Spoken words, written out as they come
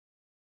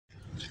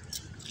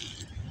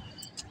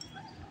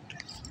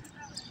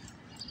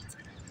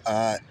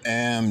I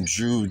am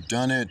Drew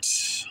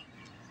Dunnett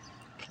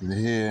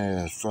here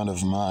in front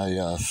of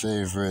my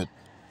favorite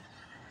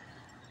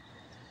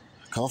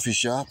coffee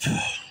shop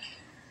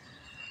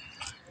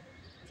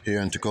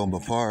here in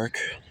Takoma Park.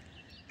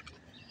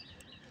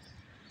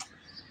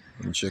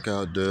 And check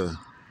out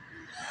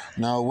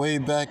now way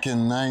back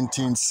in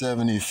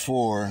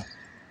 1974,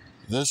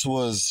 this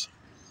was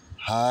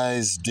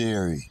High's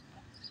Dairy.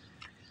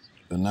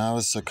 But now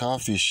it's a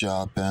coffee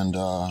shop, and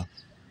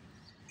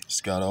it's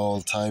got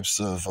all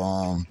types of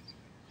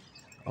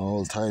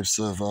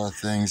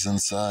things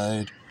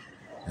inside,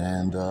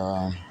 and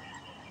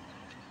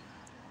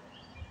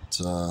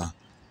to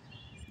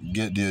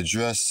get the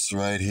address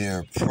right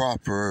here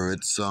proper,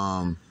 it's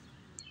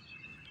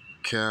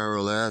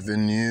Carroll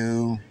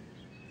Avenue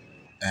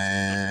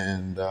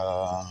and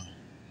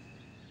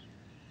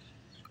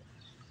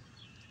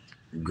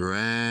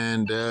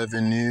Grand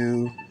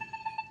Avenue,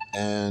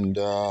 and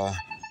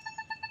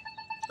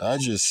I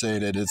just say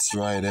that it's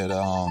right at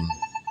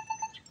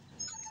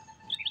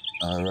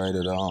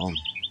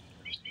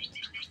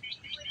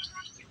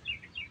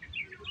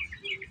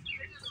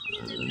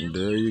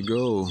there you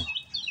go.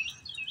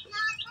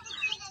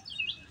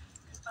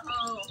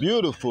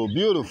 Beautiful,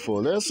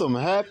 beautiful. There's some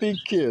happy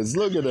kids.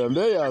 Look at them.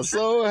 They are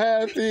so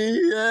happy.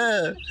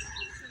 Yeah.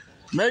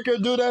 Make her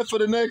do that for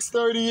the next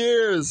 30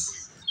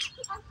 years.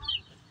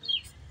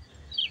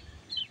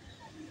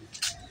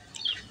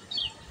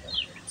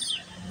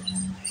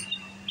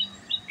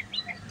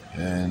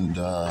 And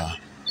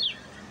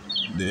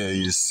there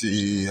you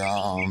see,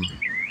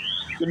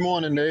 good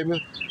morning, neighbor.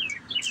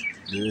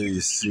 There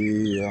you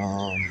see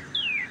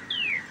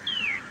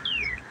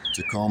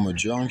Takoma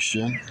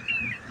Junction.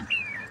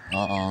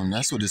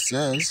 That's what it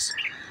says.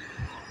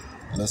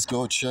 Let's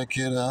go check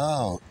it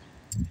out.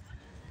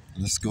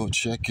 Let's go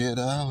check it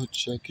out.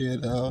 Check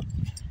it out.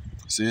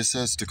 See, it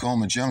says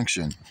Takoma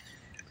Junction.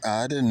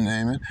 I didn't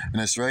name it.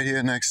 And it's right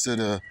here next to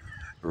the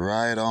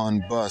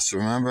Ride-On bus.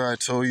 Remember I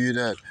told you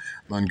that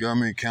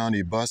Montgomery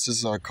County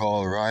buses are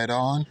called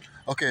Ride-On?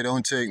 Okay,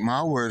 don't take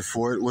my word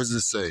for it. What does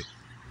it say?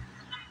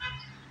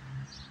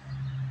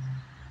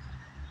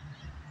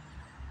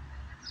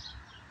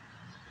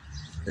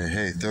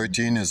 Hey,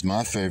 13 is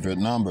my favorite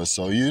number,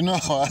 so you know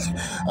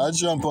I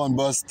jump on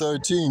bus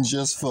 13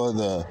 just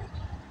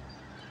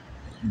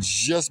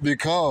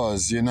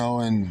because, you know,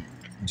 and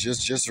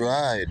just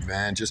ride,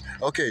 man.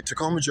 Okay,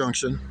 Takoma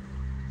Junction.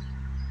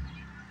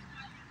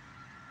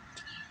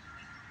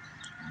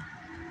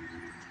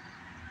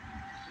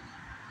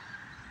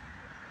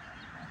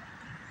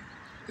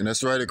 And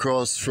that's right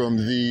across from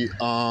the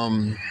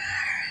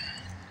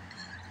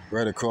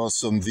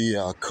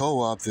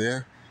co-op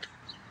there.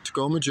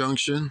 Takoma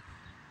Junction.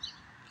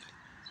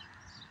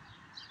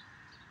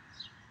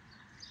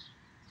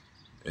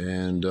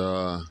 And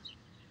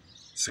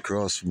it's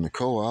across from the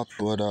co-op,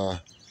 but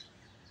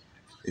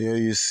here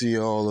you see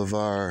all of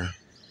our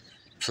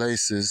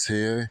places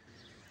here.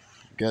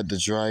 Got the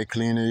dry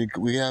cleaner.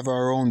 We have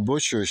our own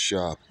butcher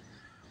shop.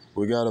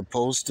 We got a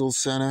postal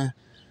center.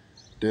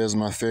 There's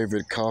my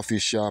favorite coffee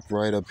shop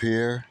right up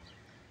here.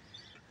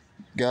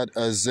 Got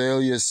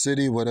Azalea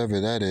City, whatever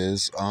that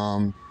is.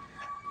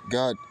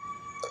 Got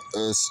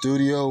a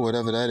studio,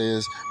 whatever that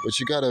is. But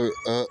you got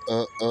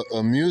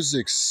a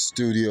music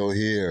studio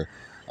here.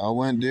 I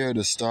went there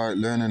to start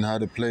learning how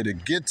to play the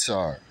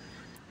guitar.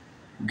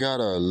 Got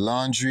a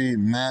laundry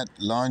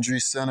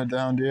center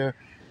down there.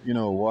 You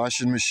know,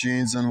 washing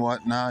machines and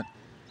whatnot.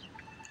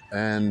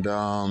 And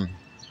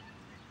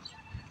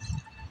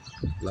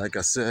like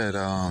I said,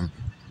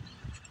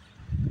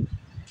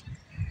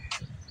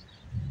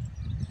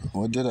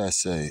 what did I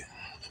say?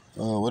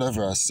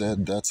 Whatever I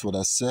said, that's what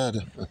I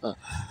said.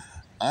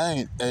 I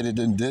ain't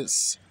editing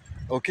this.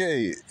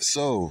 Okay,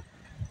 so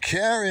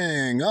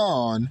carrying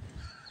on.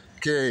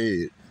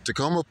 Okay,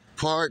 Takoma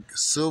Park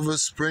Silver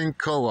Spring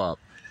Co-op,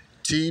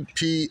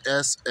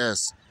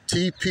 TPSS.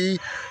 TP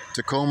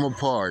Takoma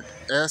Park,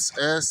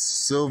 SS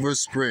Silver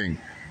Spring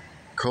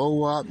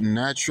Co-op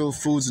Natural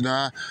Foods.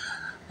 Now,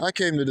 I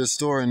came to the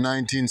store in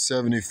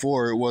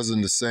 1974. It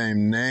wasn't the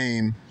same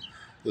name.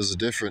 It was a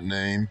different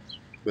name,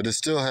 but it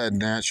still had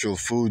natural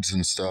foods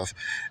and stuff.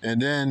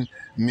 And then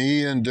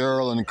me and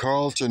Daryl and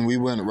Carlton, we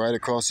went right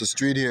across the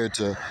street here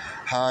to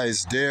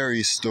High's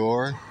Dairy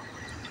Store.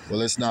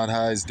 Well, it's not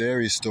High's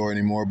Dairy Store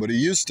anymore, but it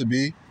used to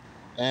be.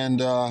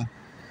 And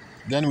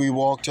then we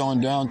walked on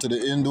down to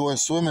the indoor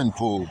swimming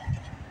pool.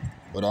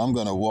 But I'm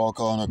going to walk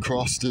on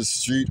across this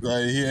street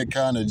right here,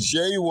 kind of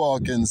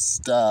jaywalking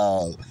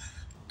style.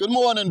 Good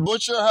morning,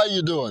 Butcher. How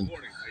you doing? Good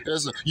morning.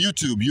 There's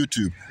YouTube.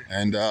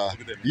 And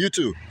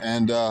YouTube.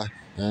 And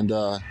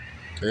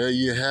there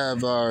you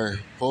have our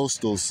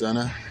postal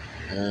center.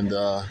 And,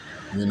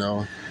 you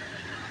know.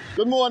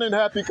 Good morning,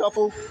 happy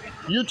couple.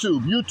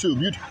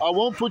 YouTube. I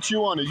won't put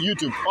you on it,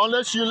 YouTube,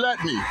 unless you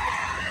let me.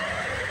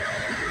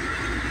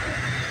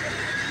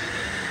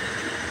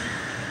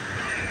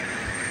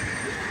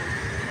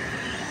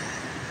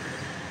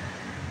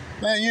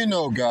 Man, you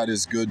know God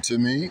is good to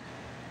me.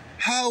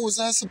 How was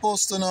I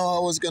supposed to know I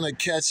was going to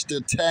catch the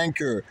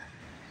tanker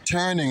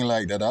turning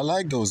like that. I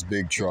like those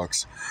big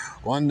trucks.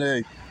 One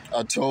day,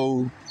 I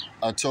told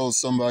I told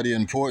somebody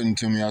important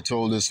to me. I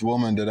told this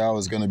woman that I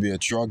was going to be a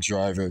truck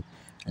driver,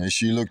 and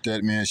she looked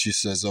at me and she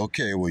says,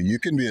 "Okay, well, you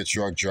can be a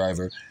truck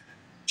driver,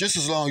 just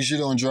as long as you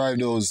don't drive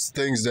those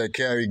things that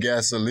carry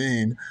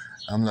gasoline."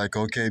 I'm like,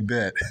 "Okay,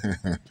 bet."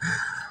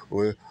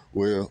 we'll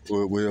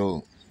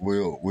we'll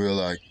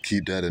like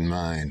keep that in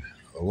mind.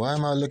 Why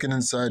am I looking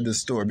inside the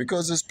store?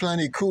 Because it's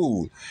plenty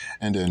cool,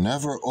 and they're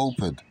never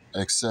open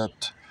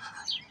except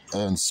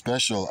on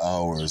special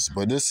hours.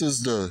 But this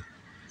is the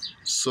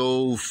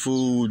Soul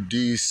Food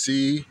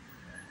DC,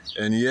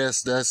 and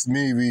yes, that's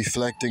me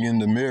reflecting in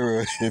the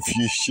mirror. If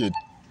you should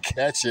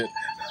catch it.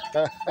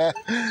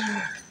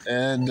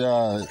 And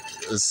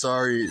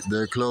sorry,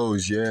 they're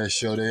closed. Yeah,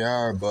 sure they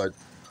are. But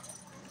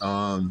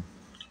um,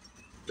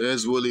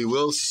 there's Willie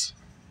Wilson.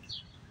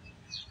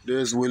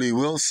 There's Willie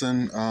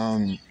Wilson.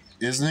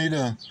 Isn't he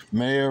the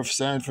mayor of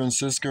San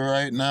Francisco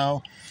right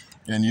now?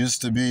 And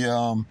used to be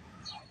on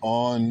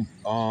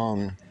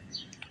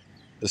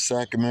the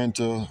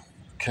Sacramento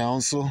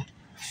Council.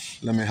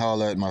 Let me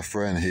holler at my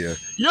friend here.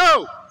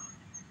 Yo!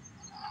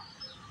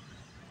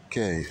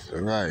 Okay,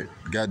 all right.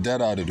 Got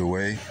that out of the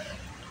way.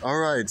 All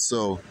right,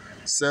 so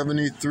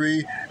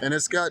 73, and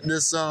it's got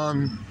this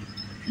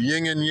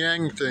yin and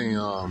yang thing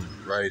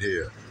right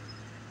here.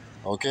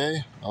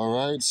 Okay, all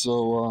right,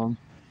 so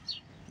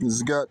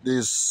it's got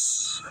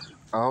this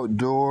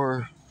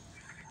outdoor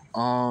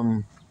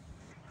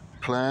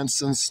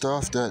plants and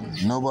stuff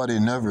that nobody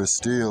never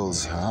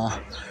steals, huh?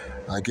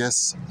 I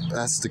guess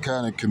that's the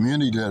kind of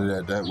community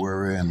that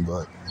we're in,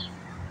 but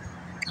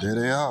there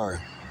they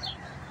are.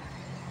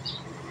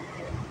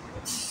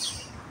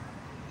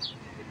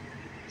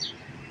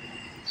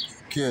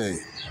 Okay,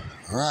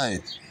 right.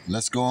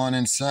 Let's go on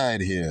inside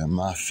here.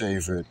 My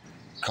favorite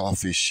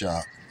coffee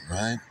shop,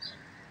 right?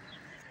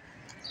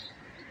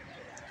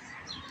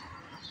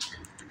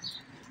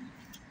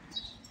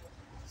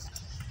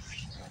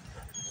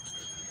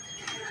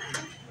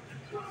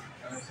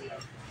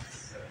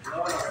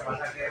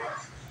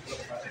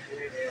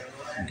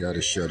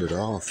 Gotta shut it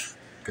off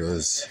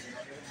because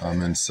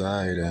I'm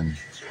inside and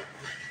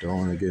don't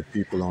want to get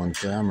people on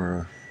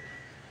camera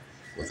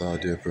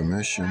without their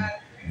permission,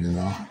 you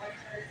know?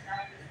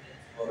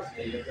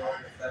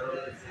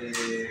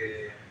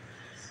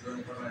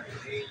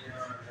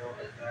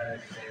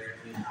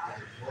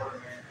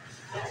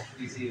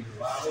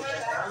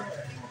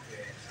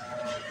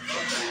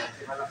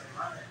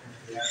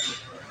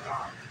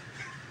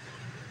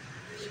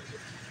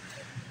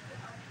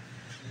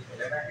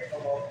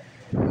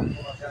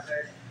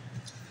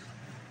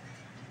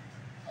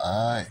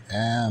 I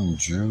am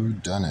Drew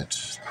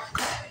Dunnett.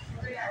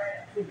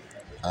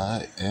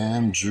 I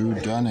am Drew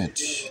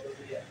Dunnett.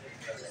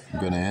 I'm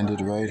gonna end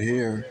it right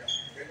here.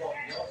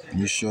 Let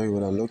me show you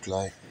what I look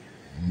like,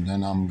 and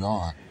then I'm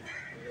gone.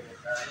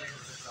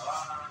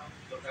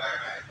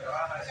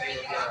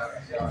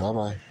 Bye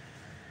bye.